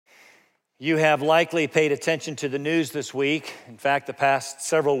You have likely paid attention to the news this week, in fact, the past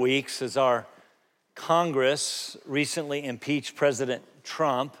several weeks, as our Congress recently impeached President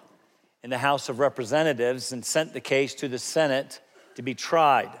Trump in the House of Representatives and sent the case to the Senate to be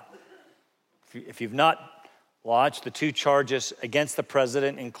tried. If you've not watched, the two charges against the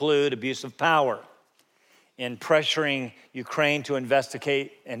president include abuse of power in pressuring Ukraine to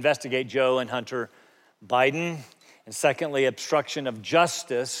investigate Joe and Hunter Biden, and secondly, obstruction of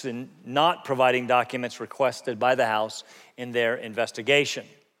justice in not providing documents requested by the House in their investigation.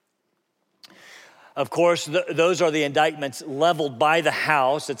 Of course, those are the indictments leveled by the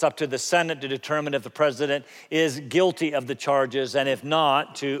House. It's up to the Senate to determine if the president is guilty of the charges, and if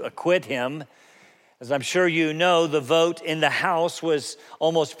not, to acquit him. As I'm sure you know, the vote in the House was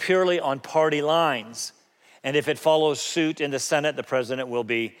almost purely on party lines. And if it follows suit in the Senate, the president will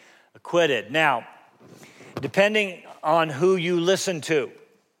be acquitted. Now, depending on who you listen to,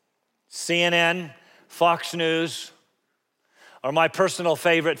 CNN, Fox News, or my personal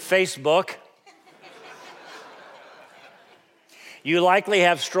favorite, Facebook, you likely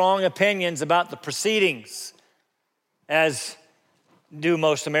have strong opinions about the proceedings, as do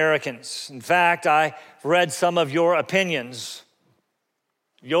most Americans. In fact, I read some of your opinions.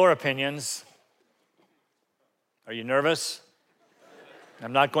 Your opinions. Are you nervous?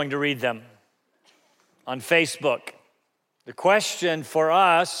 I'm not going to read them. On Facebook. The question for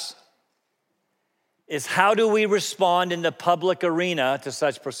us is, how do we respond in the public arena to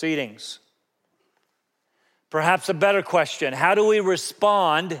such proceedings? Perhaps a better question, how do we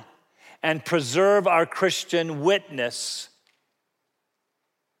respond and preserve our Christian witness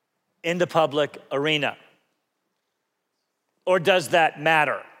in the public arena? Or does that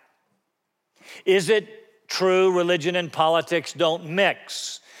matter? Is it true religion and politics don't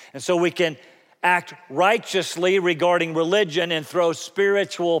mix? And so we can act righteously regarding religion and throw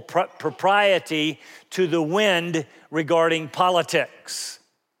spiritual propriety to the wind regarding politics.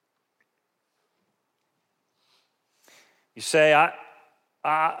 You say,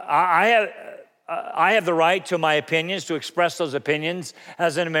 I have the right to my opinions, to express those opinions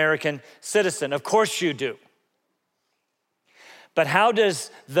as an American citizen. Of course you do. But how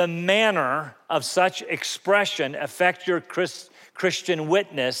does the manner of such expression affect your Christian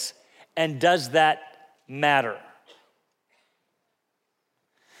witness, and does that matter?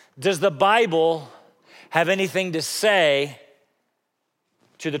 Does the Bible have anything to say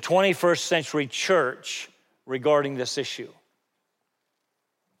to the 21st century church regarding this issue?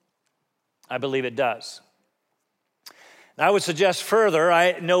 I believe it does. I would suggest further,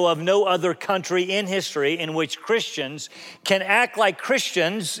 I know of no other country in history in which Christians can act like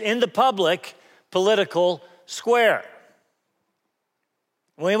Christians in the public political square.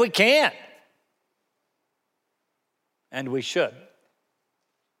 We can. And we should.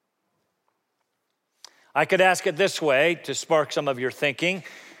 I could ask it this way to spark some of your thinking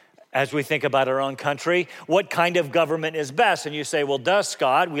as we think about our own country. What kind of government is best? And you say, well, duh,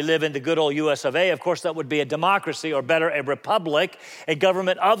 Scott, we live in the good old US of A. Of course, that would be a democracy, or better, a republic, a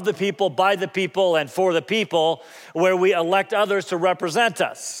government of the people, by the people, and for the people, where we elect others to represent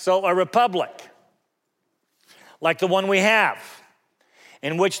us. So a republic, like the one we have,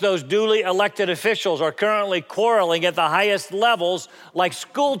 in which those duly elected officials are currently quarreling at the highest levels like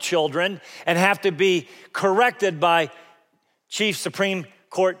school children and have to be corrected by Chief Supreme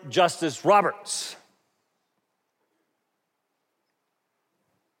Court Justice Roberts.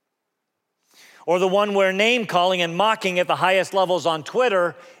 Or the one where name calling and mocking at the highest levels on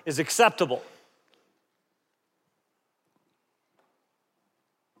Twitter is acceptable.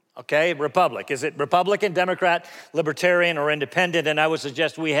 Okay, republic. Is it Republican, Democrat, Libertarian, or Independent? And I would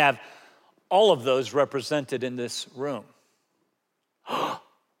suggest we have all of those represented in this room.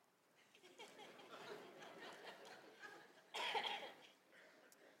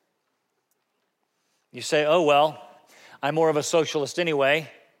 You say, oh, well, I'm more of a socialist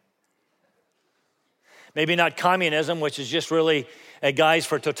anyway. Maybe not communism, which is just really a guise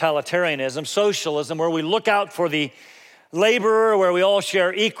for totalitarianism. Socialism, where we look out for the laborer, where we all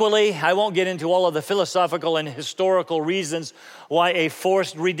share equally. I won't get into all of the philosophical and historical reasons why a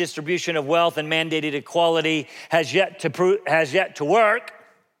forced redistribution of wealth and mandated equality has yet to work.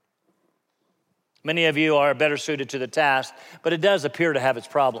 Many of you are better suited to the task, but it does appear to have its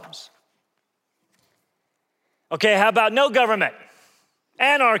problems. Okay, how about no government?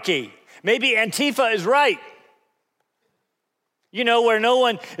 Anarchy. Maybe Antifa is right. You know, where no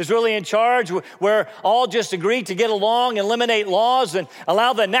one is really in charge, where all just agree to get along, eliminate laws, and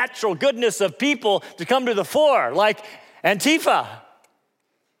allow the natural goodness of people to come to the fore, like Antifa.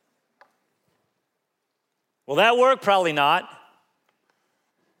 Will that work? Probably not.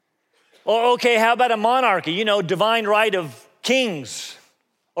 Or okay, how about a monarchy? You know, divine right of kings.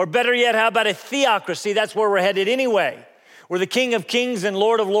 Or better yet, how about a theocracy? That's where we're headed anyway, where the King of Kings and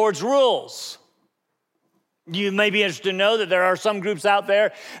Lord of Lords rules. You may be interested to know that there are some groups out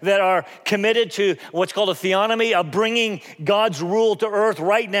there that are committed to what's called a theonomy, of bringing God's rule to earth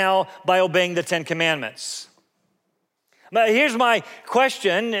right now by obeying the Ten Commandments. But here's my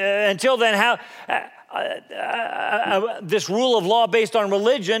question. Until then, how this rule of law based on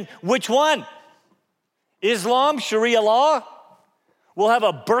religion, which one? Islam, Sharia law? We'll have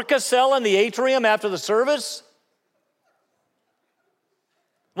a burqa cell in the atrium after the service?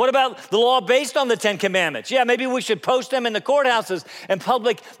 What about the law based on the Ten Commandments? Yeah, maybe we should post them in the courthouses and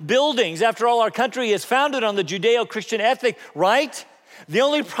public buildings. After all, our country is founded on the Judeo-Christian ethic, right? The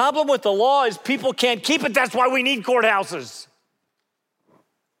only problem with the law is people can't keep it. That's why we need courthouses.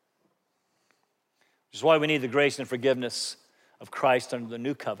 Which is why we need the grace and forgiveness of Christ under the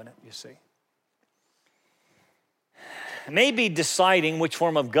new covenant, you see. Maybe deciding which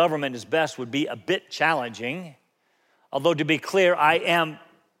form of government is best would be a bit challenging. Although to be clear, I am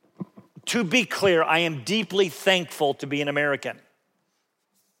deeply thankful to be an American.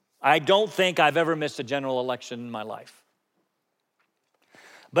 I don't think I've ever missed a general election in my life.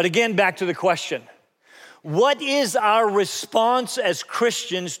 But again, back to the question. What is our response as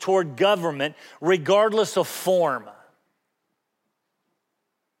Christians toward government, regardless of form?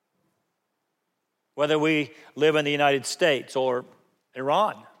 Whether we live in the United States or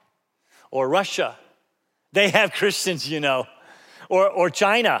Iran or Russia. They have Christians, you know, or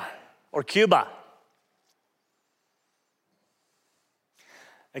China or Cuba.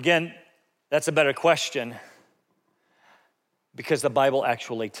 Again, that's a better question because the Bible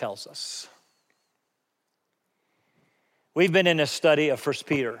actually tells us. We've been in a study of 1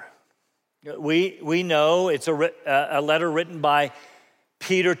 Peter. We know it's a letter written by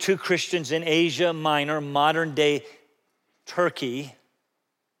Peter to Christians in Asia Minor, modern day Turkey.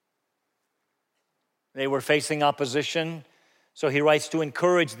 They were facing opposition, so he writes to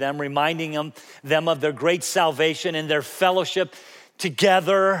encourage them, reminding them of their great salvation and their fellowship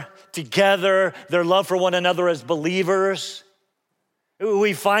together, their love for one another as believers.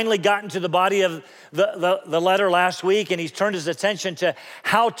 We finally gotten to the body of the letter last week, and he's turned his attention to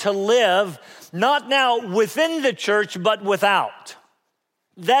how to live, not now within the church, but without.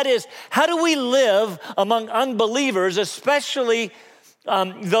 That is, how do we live among unbelievers, especially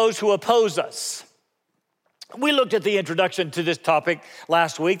those who oppose us? We looked at the introduction to this topic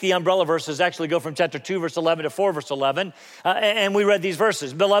last week. The umbrella verses actually go from chapter 2, verse 11 to 4, verse 11. And we read these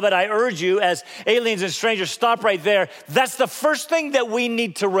verses. Beloved, I urge you as aliens and strangers, stop right there. That's the first thing that we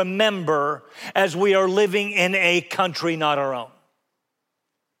need to remember as we are living in a country not our own.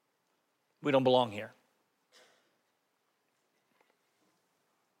 We don't belong here.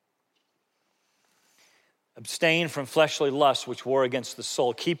 Abstain from fleshly lusts which war against the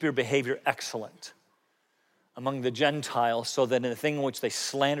soul. Keep your behavior excellent among the Gentiles, so that in the thing in which they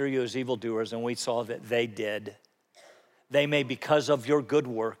slander you as evildoers, and we saw that they did, they may, because of your good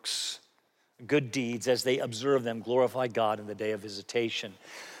works, good deeds, as they observe them, glorify God in the day of visitation.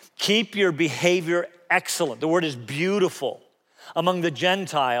 Keep your behavior excellent. The word is beautiful. Among the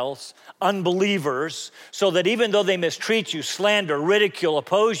Gentiles, unbelievers, so that even though they mistreat you, slander, ridicule,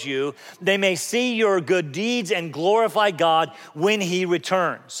 oppose you, they may see your good deeds and glorify God when he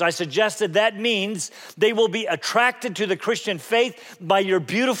returns. I suggested that means they will be attracted to the Christian faith by your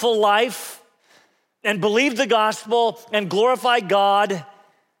beautiful life and believe the gospel and glorify God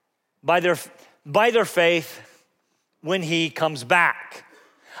by their faith when he comes back.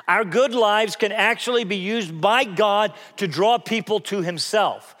 Our good lives can actually be used by God to draw people to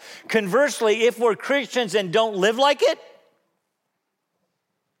himself. Conversely, if we're Christians and don't live like it,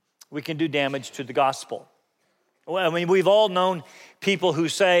 we can do damage to the gospel. I mean, we've all known people who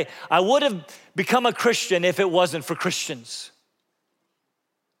say, I would have become a Christian if it wasn't for Christians.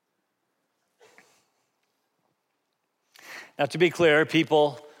 Now, to be clear,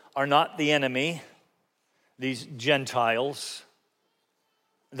 people are not the enemy, these Gentiles.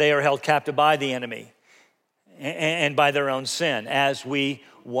 They are held captive by the enemy and by their own sin, as we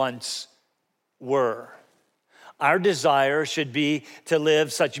once were. Our desire should be to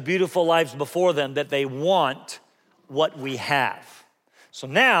live such beautiful lives before them that they want what we have. So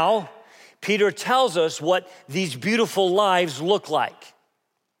now, Peter tells us what these beautiful lives look like.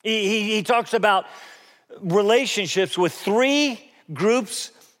 He talks about relationships with three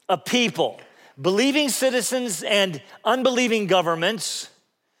groups of people: believing citizens and unbelieving governments,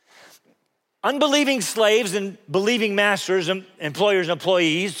 unbelieving slaves and believing masters, employers,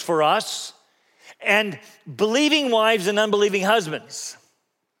 employees for us, and believing wives and unbelieving husbands.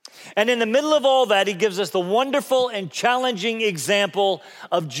 And in the middle of all that, he gives us the wonderful and challenging example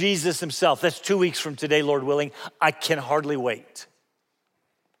of Jesus himself. That's 2 weeks from today, Lord willing. I can hardly wait.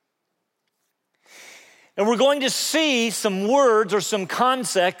 And we're going to see some words or some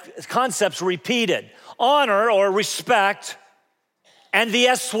concepts repeated. Honor or respect, and the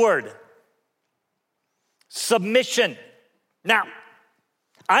S word, submission. Now,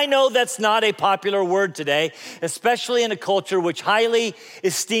 I know that's not a popular word today, especially in a culture which highly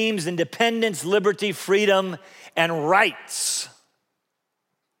esteems independence, liberty, freedom, and rights.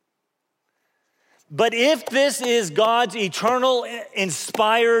 But if this is God's eternal,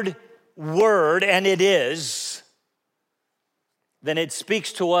 inspired word, and it is, then it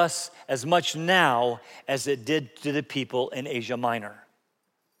speaks to us as much now as it did to the people in Asia Minor.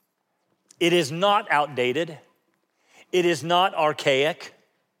 It is not outdated. It is not archaic.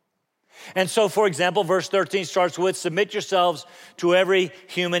 And so, for example, verse 13 starts with, submit yourselves to every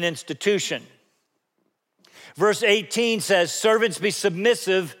human institution. Verse 18 says, servants, be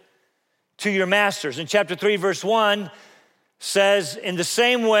submissive to your masters. In chapter 3, verse 1 says, in the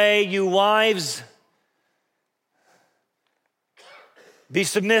same way, you wives, be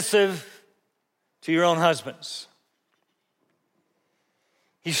submissive to your own husbands.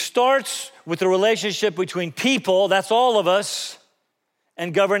 He starts with the relationship between people, that's all of us,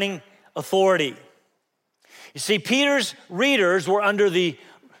 and governing authority. You see, Peter's readers were under the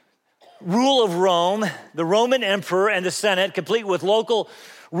rule of Rome, the Roman emperor and the Senate, complete with local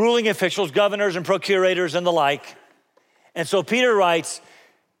ruling officials, governors and procurators and the like. And so Peter writes,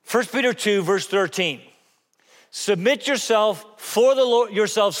 1 Peter 2, verse 13, submit yourselves for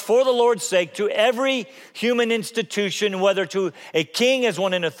the Lord's sake to every human institution, whether to a king as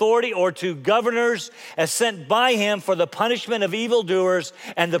one in authority or to governors as sent by him for the punishment of evildoers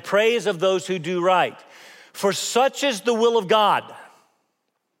and the praise of those who do right. For such is the will of God,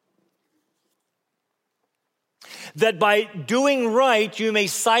 that by doing right you may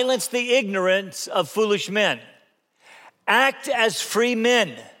silence the ignorance of foolish men. Act as free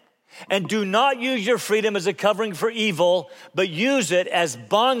men, and do not use your freedom as a covering for evil, but use it as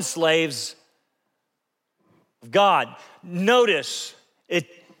bondslaves of God. Notice,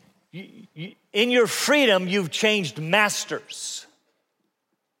 in your freedom, you've changed masters.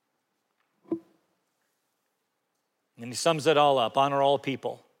 And he sums it all up. Honor all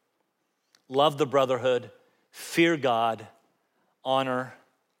people. Love the brotherhood. Fear God. Honor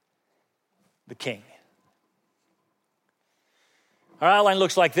the king. Our outline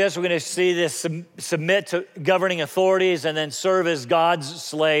looks like this. We're going to see this submit to governing authorities and then serve as God's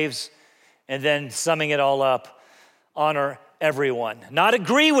slaves, and then summing it all up, honor everyone. Not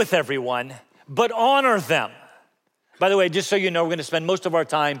agree with everyone, but honor them. By the way, just so you know, we're going to spend most of our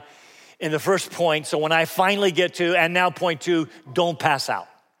time in the first point. So when I finally get to, and now point 2, don't pass out.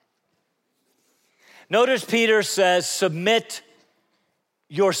 Notice Peter says, submit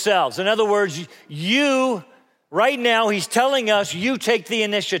yourselves. In other words, you, right now, he's telling us, you take the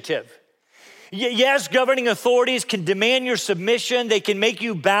initiative. Yes, governing authorities can demand your submission. They can make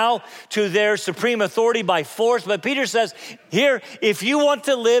you bow to their supreme authority by force. But Peter says here, if you want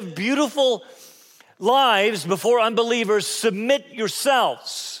to live beautiful lives before unbelievers, submit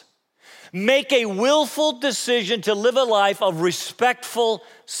yourselves. Make a willful decision to live a life of respectful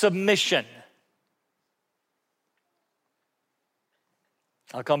submission.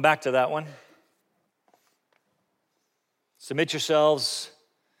 I'll come back to that one. Submit yourselves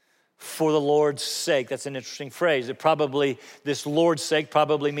for the Lord's sake. That's an interesting phrase. This Lord's sake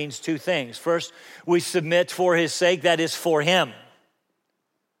probably means 2 things. First, we submit for his sake, that is for him.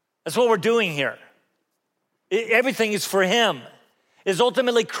 That's what we're doing here. Everything is for him. It's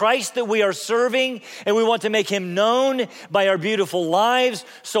ultimately Christ that we are serving, and we want to make him known by our beautiful lives.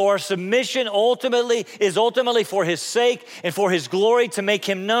 So our submission is ultimately for his sake and for his glory, to make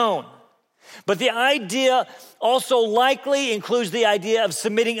him known. But the idea also likely includes the idea of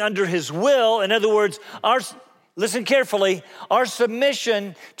submitting under his will. In other words, listen carefully, our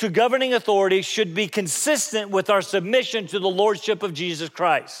submission to governing authorities should be consistent with our submission to the lordship of Jesus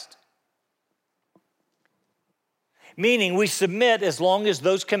Christ. Meaning we submit as long as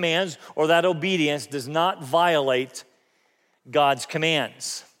those commands or that obedience does not violate God's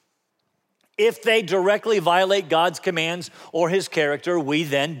commands. If they directly violate God's commands or his character, we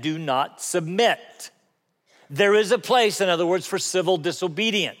then do not submit. There is a place, in other words, for civil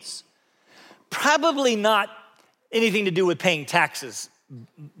disobedience. Probably not anything to do with paying taxes,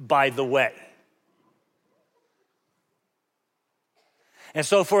 by the way. And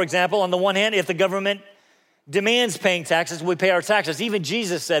so, for example, on the one hand, if the government demands paying taxes, we pay our taxes. Even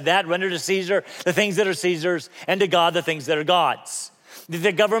Jesus said that, render to Caesar the things that are Caesar's, and to God the things that are God's.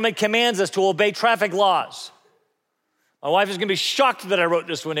 The government commands us to obey traffic laws. My wife is gonna be shocked that I wrote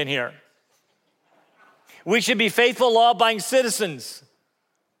this one in here. We should be faithful, law-abiding citizens.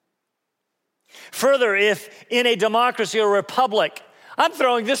 Further, if in a democracy or republic, I'm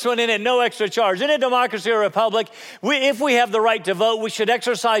throwing this one in at no extra charge. In a democracy or republic, if we have the right to vote, we should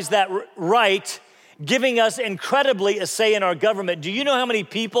exercise that right, giving us incredibly a say in our government. Do you know how many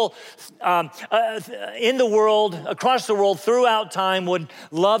people in the world, across the world, throughout time would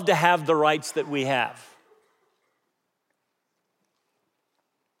love to have the rights that we have?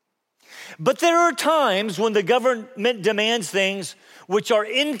 But there are times when the government demands things which are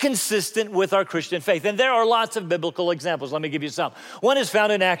inconsistent with our Christian faith. And there are lots of biblical examples. Let me give you some. One is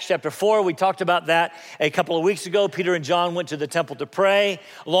found in Acts chapter 4. We talked about that a couple of weeks ago. Peter and John went to the temple to pray.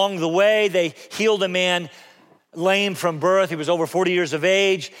 Along the way, they healed a man lame from birth. He was over 40 years of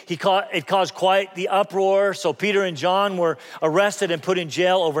age. It caused quite the uproar. So Peter and John were arrested and put in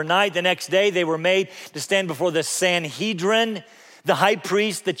jail overnight. The next day, they were made to stand before the Sanhedrin, the high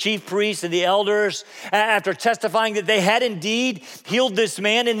priest, the chief priests, and the elders, after testifying that they had indeed healed this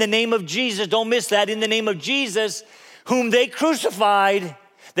man in the name of Jesus. Don't miss that. In the name of Jesus, whom they crucified,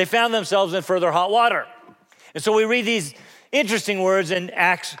 they found themselves in further hot water. And so we read these interesting words in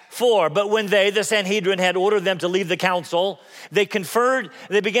Acts 4. But when they, the Sanhedrin, had ordered them to leave the council, they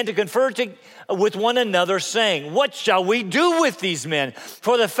began to confer with one another, saying, "What shall we do with these men?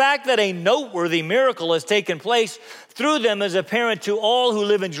 For the fact that a noteworthy miracle has taken place through them is apparent to all who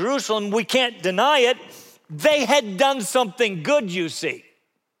live in Jerusalem. We can't deny it. They had done something good, you see.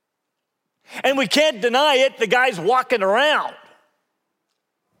 And we can't deny it. The guy's walking around.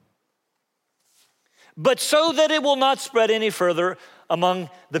 But so that it will not spread any further among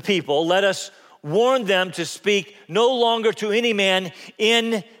the people, let us warn them to speak no longer to any man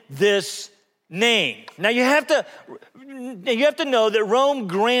in this name." Now you have to know that Rome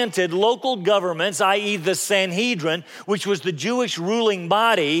granted local governments, i.e. the Sanhedrin, which was the Jewish ruling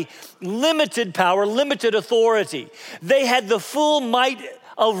body, limited power, limited authority. They had the full might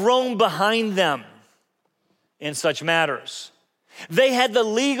of Rome behind them in such matters. They had the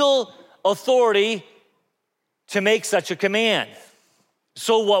legal authority to make such a command.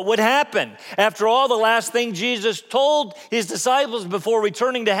 So what would happen? After all, the last thing Jesus told his disciples before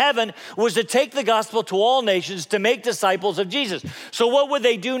returning to heaven was to take the gospel to all nations, to make disciples of Jesus. So what would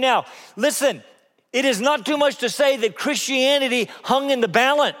they do now? Listen, it is not too much to say that Christianity hung in the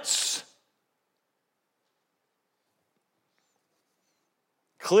balance.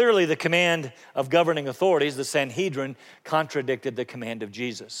 Clearly, the command of governing authorities, the Sanhedrin, contradicted the command of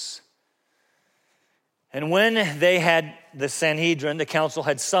Jesus. And when the Sanhedrin, the council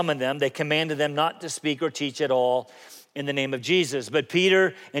had summoned them, they commanded them not to speak or teach at all in the name of Jesus. But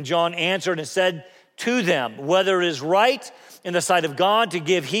Peter and John answered and said to them, "Whether it is right in the sight of God to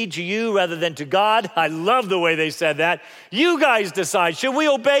give heed to you rather than to God." I love the way they said that. "You guys decide, should we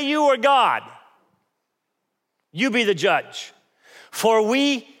obey you or God? You be the judge. For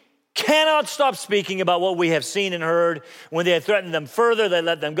we cannot stop speaking about what we have seen and heard." When they had threatened them further, they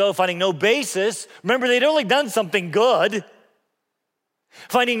let them go, finding no basis. Remember, they'd only done something good.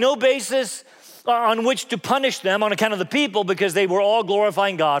 Finding no basis on which to punish them on account of the people, because they were all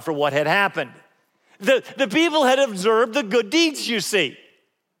glorifying God for what had happened. The people had observed the good deeds, you see,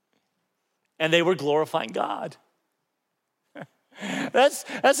 and they were glorifying God. That's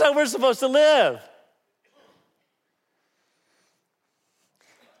how we're supposed to live.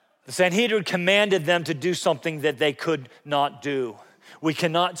 The Sanhedrin commanded them to do something that they could not do. We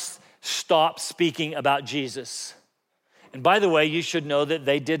cannot stop speaking about Jesus. And by the way, you should know that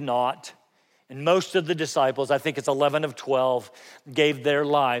they did not. And most of the disciples, I think it's 11 of 12, gave their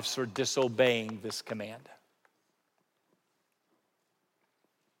lives for disobeying this command.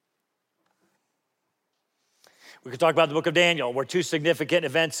 We could talk about the book of Daniel, where two significant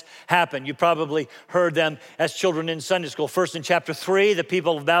events happen. You probably heard them as children in Sunday school. First, in chapter 3, the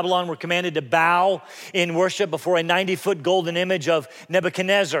people of Babylon were commanded to bow in worship before a 90-foot golden image of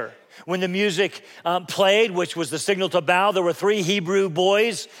Nebuchadnezzar. When the music played, which was the signal to bow, there were 3 Hebrew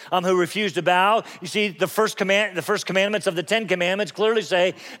boys who refused to bow. You see, the first commandments of the 10 commandments clearly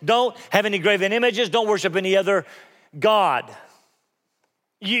say, don't have any graven images, don't worship any other god.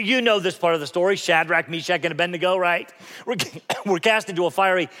 You know this part of the story, Shadrach, Meshach, and Abednego, right? We're cast into a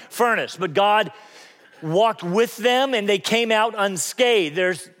fiery furnace, but God walked with them and they came out unscathed.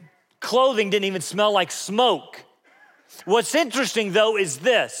 Their clothing didn't even smell like smoke. What's interesting, though, is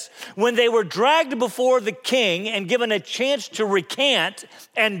this. When they were dragged before the king and given a chance to recant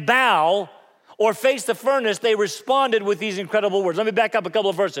and bow, or face the furnace, they responded with these incredible words. Let me back up a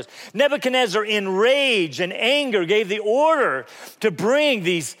couple of verses. Nebuchadnezzar, in rage and anger, gave the order to bring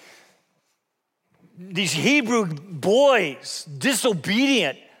these Hebrew boys,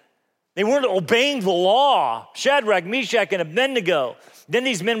 disobedient. They weren't obeying the law. Shadrach, Meshach, and Abednego. Then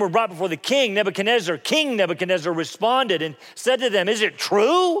these men were brought before the king, Nebuchadnezzar. King Nebuchadnezzar responded and said to them, is it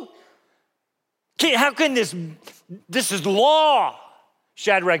true? How can this is law,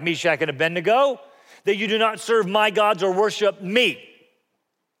 Shadrach, Meshach, and Abednego, that you do not serve my gods or worship me.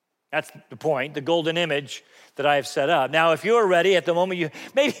 That's the point, the golden image that I have set up. Now, if you're ready at the moment,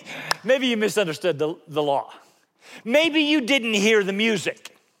 maybe you misunderstood the law. Maybe you didn't hear the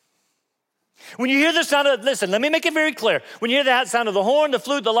music. When you hear the sound of, listen, let me make it very clear. When you hear the sound of the horn, the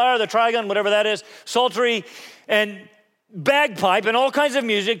flute, the lyre, the trigon, whatever that is, psaltery, and bagpipe, and all kinds of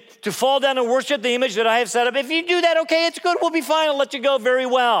music, to fall down and worship the image that I have set up. If you do that, okay, it's good, we'll be fine, I'll let you go very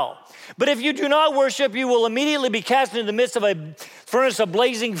well. But if you do not worship, you will immediately be cast into the midst of a furnace of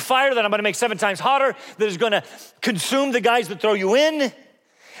blazing fire that I'm gonna make 7 times hotter, that is gonna consume the guys that throw you in.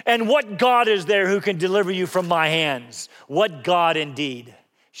 And what God is there who can deliver you from my hands? What God indeed?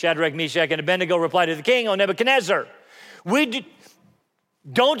 Shadrach, Meshach, and Abednego replied to the king, O Nebuchadnezzar,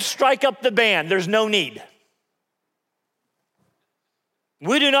 don't strike up the band, there's no need.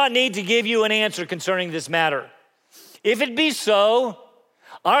 We do not need to give you an answer concerning this matter. If it be so,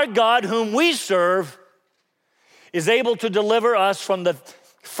 our God whom we serve is able to deliver us from the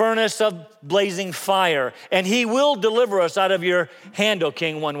furnace of blazing fire, and he will deliver us out of your hand, O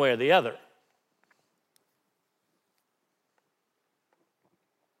king, one way or the other.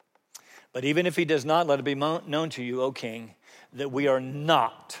 But even if he does not, let it be known to you, O king, that we are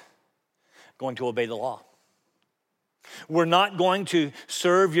not going to obey the law. We're not going to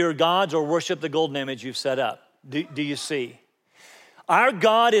serve your gods or worship the golden image you've set up. Do you see? Our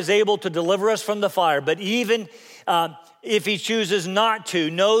God is able to deliver us from the fire, but even if he chooses not to,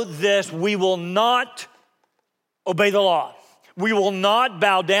 know this, we will not obey the law. We will not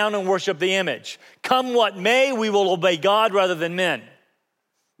bow down and worship the image. Come what may, we will obey God rather than men.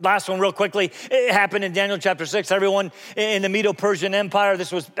 Last one real quickly, it happened in Daniel chapter 6. Everyone in the Medo-Persian Empire,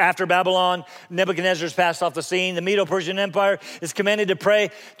 this was after Babylon, Nebuchadnezzar's passed off the scene. The Medo-Persian Empire is commanded to pray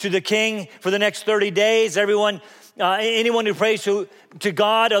to the king for the next 30 days. Anyone who prays to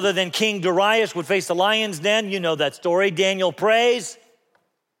God other than King Darius would face the lion's den. You know that story. Daniel prays.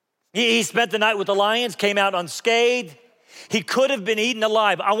 He spent the night with the lions, came out unscathed. He could have been eaten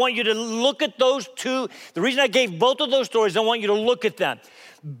alive. I want you to look at those two. The reason I gave both of those stories, I want you to look at them.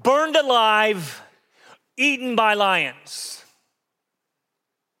 Burned alive, eaten by lions.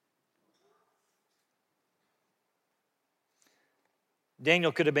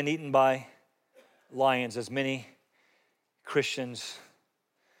 Daniel could have been eaten by lions, as many Christians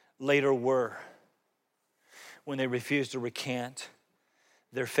later were when they refused to recant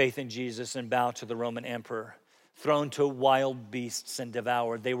their faith in Jesus and bow to the Roman emperor. Thrown to wild beasts and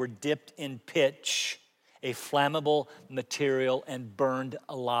devoured. They were dipped in pitch, a flammable material, and burned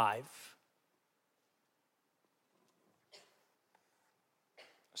alive.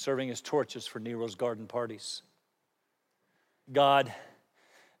 Serving as torches for Nero's garden parties. God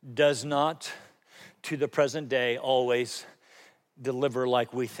does not, to the present day, always deliver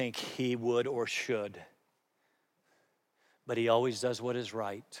like we think he would or should. But he always does what is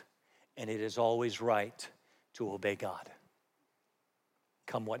right, and it is always right to obey God,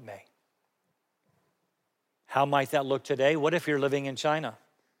 come what may. How might that look today? What if you're living in China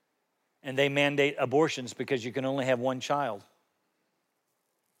and they mandate abortions because you can only have one child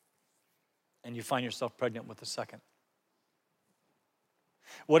and you find yourself pregnant with a second?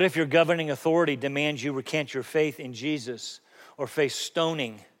 What if your governing authority demands you recant your faith in Jesus or face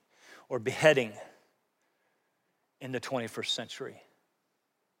stoning or beheading in the 21st century?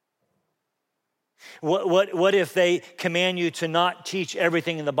 What if they command you to not teach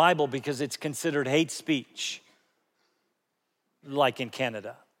everything in the Bible because it's considered hate speech, like in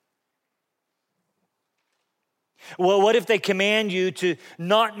Canada? What if they command you to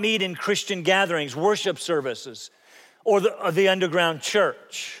not meet in Christian gatherings, worship services, or the underground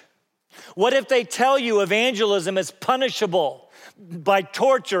church? What if they tell you evangelism is punishable by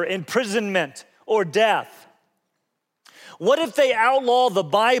torture, imprisonment, or death? What if they outlaw the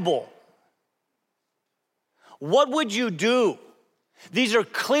Bible? What would you do? These are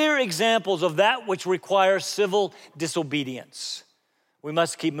clear examples of that which requires civil disobedience. We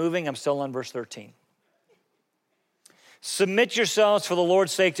must keep moving. I'm still on verse 13. Submit yourselves for the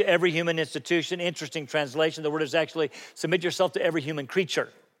Lord's sake to every human institution. Interesting translation. The word is actually submit yourself to every human creature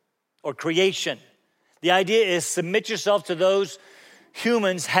or creation. The idea is submit yourself to those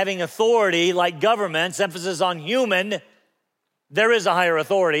humans having authority like governments, emphasis on human, there is a higher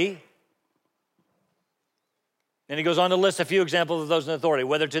authority. And he goes on to list a few examples of those in authority,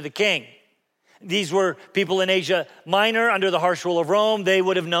 whether to the king. These were people in Asia Minor under the harsh rule of Rome. They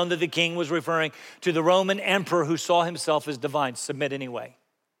would have known that the king was referring to the Roman emperor who saw himself as divine. Submit anyway.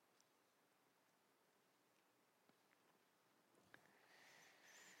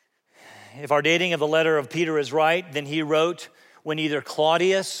 If our dating of the letter of Peter is right, then he wrote when either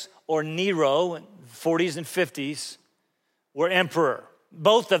Claudius or Nero, 40s and 50s, were emperor.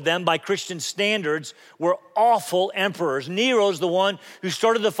 Both of them, by Christian standards, were awful emperors. Nero's the one who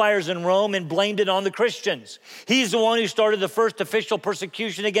started the fires in Rome and blamed it on the Christians. He's the one who started the first official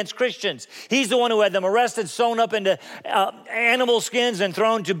persecution against Christians. He's the one who had them arrested, sewn up into animal skins, and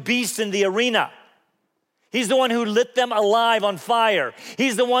thrown to beasts in the arena. He's the one who lit them alive on fire.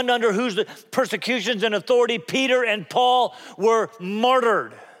 He's the one under whose persecutions and authority Peter and Paul were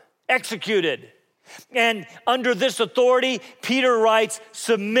martyred, executed. And under this authority, Peter writes,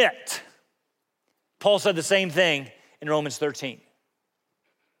 submit. Paul said the same thing in Romans 13.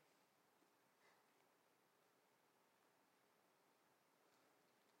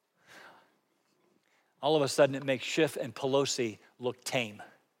 All of a sudden, it makes Schiff and Pelosi look tame.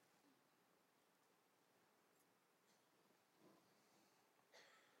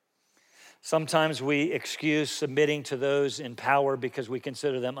 Sometimes we excuse submitting to those in power because we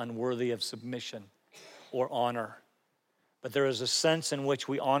consider them unworthy of submission or honor. But there is a sense in which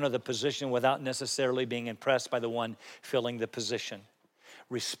we honor the position without necessarily being impressed by the one filling the position.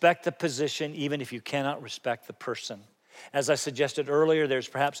 Respect the position even if you cannot respect the person. As I suggested earlier, there's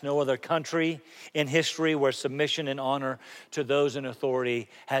perhaps no other country in history where submission and honor to those in authority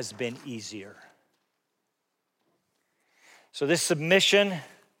has been easier. So this submission,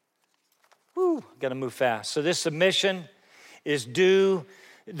 got to move fast. So this submission is due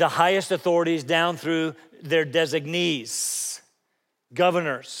the highest authorities down through their designees,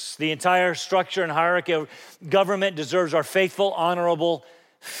 governors. The entire structure and hierarchy of government deserves our faithful, honorable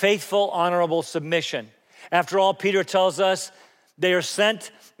submission. After all, Peter tells us they are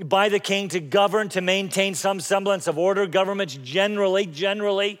sent by the king to govern, to maintain some semblance of order. Governments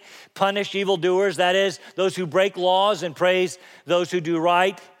generally punish evildoers, that is, those who break laws, and praise those who do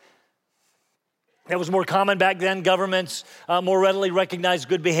right. That was more common back then. Governments more readily recognized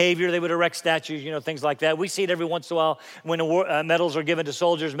good behavior. They would erect statues, things like that. We see it every once in a while when medals are given to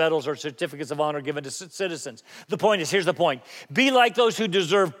soldiers, medals or certificates of honor given to citizens. The point is, here's the point. Be like those who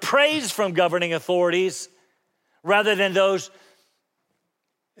deserve praise from governing authorities rather than those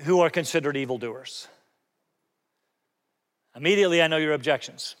who are considered evildoers. Immediately, I know your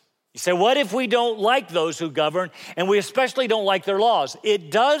objections. You say, what if we don't like those who govern, and we especially don't like their laws? It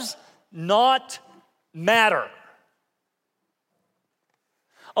does not matter.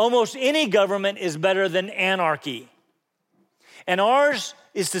 Almost any government is better than anarchy. And ours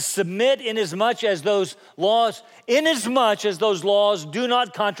is to submit inasmuch as those laws do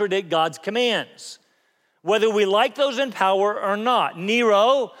not contradict God's commands, whether we like those in power or not.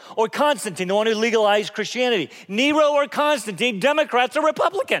 Nero or Constantine, the one who legalized Christianity. Nero or Constantine, Democrats or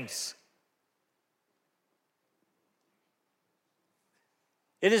Republicans.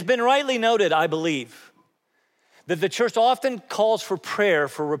 It has been rightly noted, I believe, that the church often calls for prayer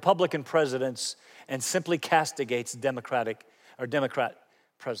for Republican presidents and simply castigates Democrat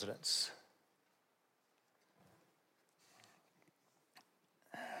presidents.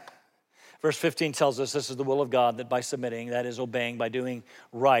 Verse 15 tells us this is the will of God, that by submitting, that is obeying, by doing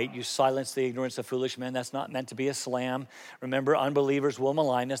right, you silence the ignorance of foolish men. That's not meant to be a slam. Remember, unbelievers will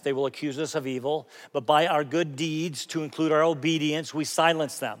malign us. They will accuse us of evil. But by our good deeds, to include our obedience, we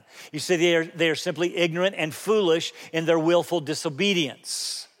silence them. You see, they are simply ignorant and foolish in their willful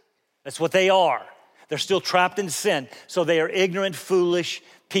disobedience. That's what they are. They're still trapped in sin. So they are ignorant, foolish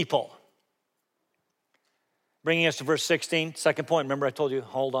people. Bringing us to verse 16, second point. Remember I told you,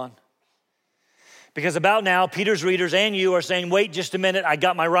 hold on. Because about now, Peter's readers and you are saying, wait just a minute, I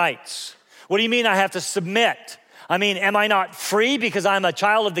got my rights. What do you mean I have to submit? I mean, am I not free because I'm a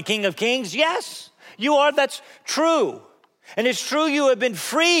child of the King of Kings? Yes, you are. That's true. And it's true you have been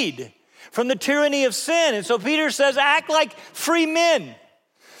freed from the tyranny of sin. And so Peter says, act like free men.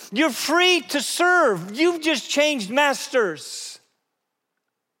 You're free to serve. You've just changed masters.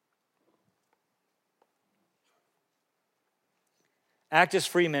 Act as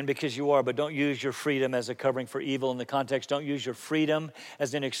free men because you are, but don't use your freedom as a covering for evil. In the context, don't use your freedom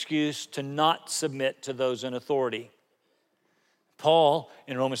as an excuse to not submit to those in authority. Paul,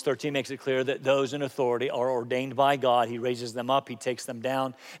 in Romans 13, makes it clear that those in authority are ordained by God. He raises them up, he takes them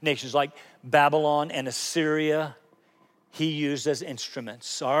down. Nations like Babylon and Assyria he used as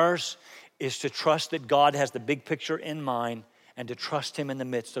instruments. Ours is to trust that God has the big picture in mind and to trust him in the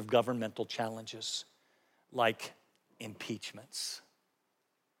midst of governmental challenges like impeachments.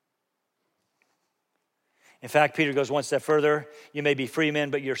 In fact, Peter goes one step further. You may be free men,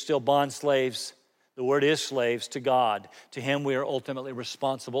 but you're still bond slaves. The word is slaves to God. To him we are ultimately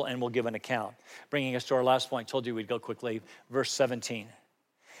responsible and will give an account. Bringing us to our last point. Told you we'd go quickly. Verse 17.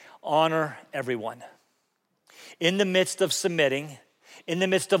 Honor everyone. In the midst of submitting, in the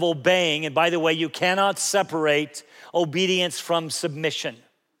midst of obeying, and by the way, you cannot separate obedience from submission.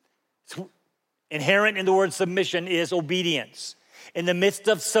 Inherent in the word submission is obedience. In the midst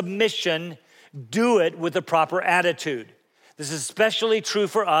of submission, do it with the proper attitude. This is especially true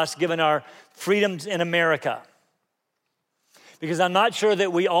for us given our freedoms in America. Because I'm not sure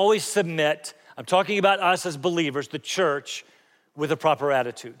that we always submit, I'm talking about us as believers, the church, with a proper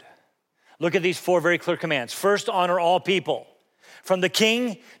attitude. Look at these 4 very clear commands. First, honor all people, from the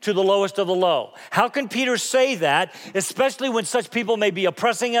king to the lowest of the low. How can Peter say that, especially when such people may be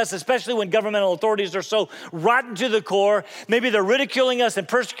oppressing us, especially when governmental authorities are so rotten to the core? Maybe they're ridiculing us and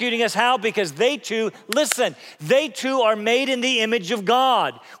persecuting us. How? Because they too, listen, they too are made in the image of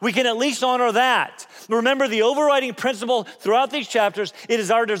God. We can at least honor that. Remember the overriding principle throughout these chapters, it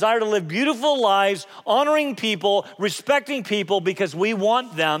is our desire to live beautiful lives, honoring people, respecting people, because we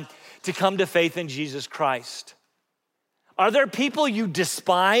want them to come to faith in Jesus Christ. Are there people you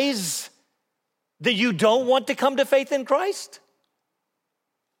despise that you don't want to come to faith in Christ?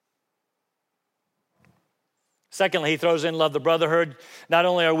 Secondly, he throws in love the brotherhood. Not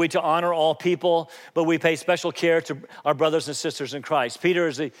only are we to honor all people, but we pay special care to our brothers and sisters in Christ. Peter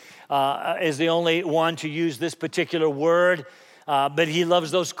is the only one to use this particular word, but he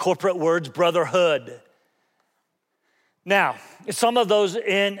loves those corporate words, brotherhood. Now, some of those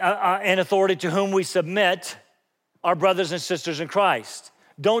in authority to whom we submit are brothers and sisters in Christ.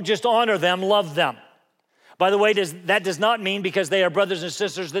 Don't just honor them, love them. By the way, that does not mean because they are brothers and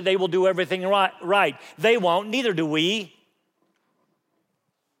sisters that they will do everything right. They won't, neither do we.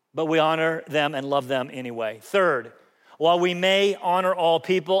 But we honor them and love them anyway. Third, while we may honor all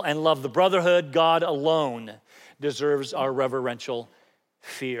people and love the brotherhood, God alone deserves our reverential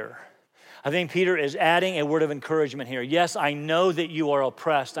fear. I think Peter is adding a word of encouragement here. Yes, I know that you are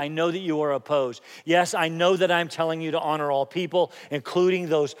oppressed. I know that you are opposed. Yes, I know that I'm telling you to honor all people, including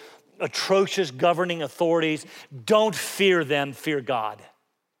those atrocious governing authorities. Don't fear them, fear God.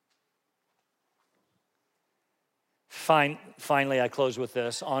 Finally, I close with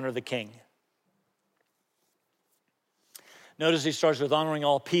this, honor the king. Notice he starts with honoring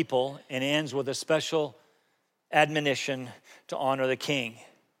all people and ends with a special admonition to honor the king.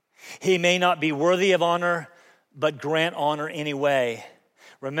 He may not be worthy of honor, but grant honor anyway.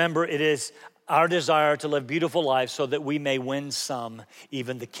 Remember, it is our desire to live beautiful lives so that we may win some,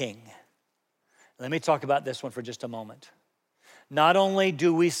 even the king. Let me talk about this one for just a moment. Not only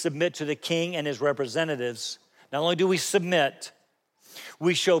do we submit to the king and his representatives, not only do we submit,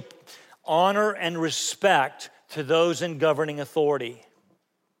 we show honor and respect to those in governing authority.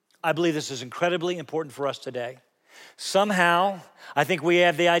 I believe this is incredibly important for us today. Somehow, I think we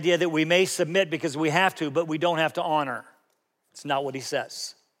have the idea that we may submit because we have to, but we don't have to honor. It's not what he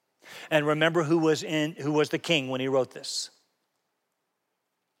says. And remember who was the king when he wrote this.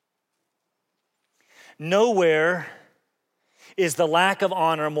 Nowhere is the lack of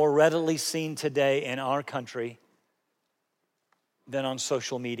honor more readily seen today in our country than on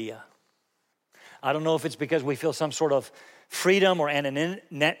social media. I don't know if it's because we feel some sort of freedom or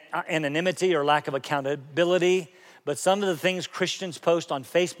anonymity or lack of accountability, but some of the things Christians post on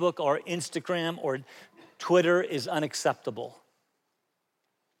Facebook or Instagram or Twitter is unacceptable.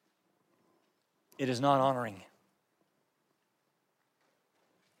 It is not honoring.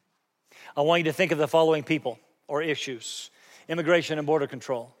 I want you to think of the following people or issues. Immigration and border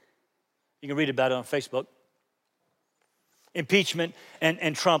control. You can read about it on Facebook. Impeachment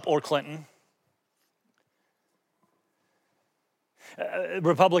and Trump or Clinton.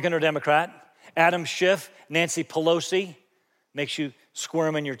 Republican or Democrat. Adam Schiff, Nancy Pelosi, makes you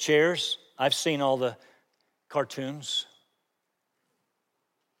squirm in your chairs. I've seen all the cartoons.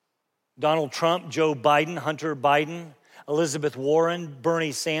 Donald Trump, Joe Biden, Hunter Biden, Elizabeth Warren,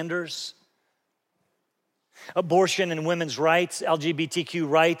 Bernie Sanders. Abortion and women's rights, LGBTQ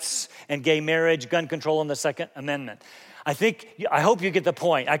rights and gay marriage, gun control and the Second Amendment. I hope you get the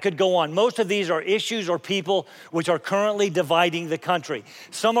point. I could go on. Most of these are issues or people which are currently dividing the country.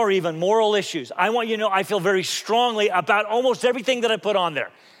 Some are even moral issues. I want you to know I feel very strongly about almost everything that I put on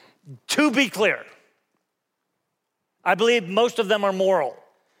there. To be clear, I believe most of them are moral.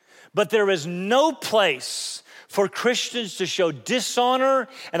 But there is no place for Christians to show dishonor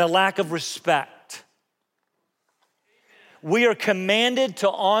and a lack of respect. We are commanded to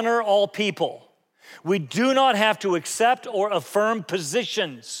honor all people. We do not have to accept or affirm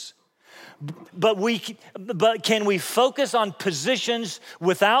positions. But can we focus on positions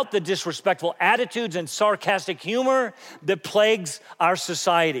without the disrespectful attitudes and sarcastic humor that plagues our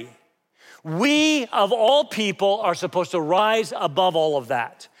society? We, of all people, are supposed to rise above all of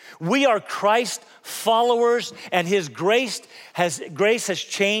that. We are Christ followers, and His grace has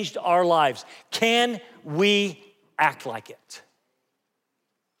changed our lives. Can we act like it?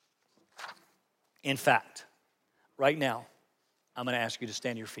 In fact, right now, I'm going to ask you to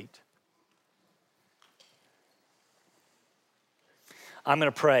stand to your feet. I'm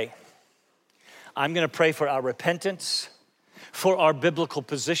going to pray. I'm going to pray for our repentance, for our biblical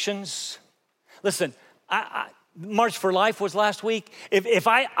positions. Listen, March for Life was last week. If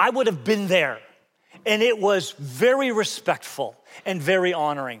I would have been there, and it was very respectful and very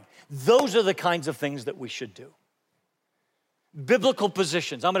honoring. Those are the kinds of things that we should do. Biblical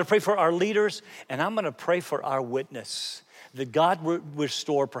positions. I'm going to pray for our leaders, and I'm going to pray for our witness, that God will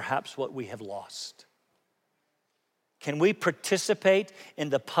restore perhaps what we have lost. Can we participate in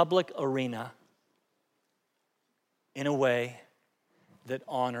the public arena in a way that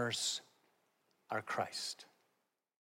honors our Christ?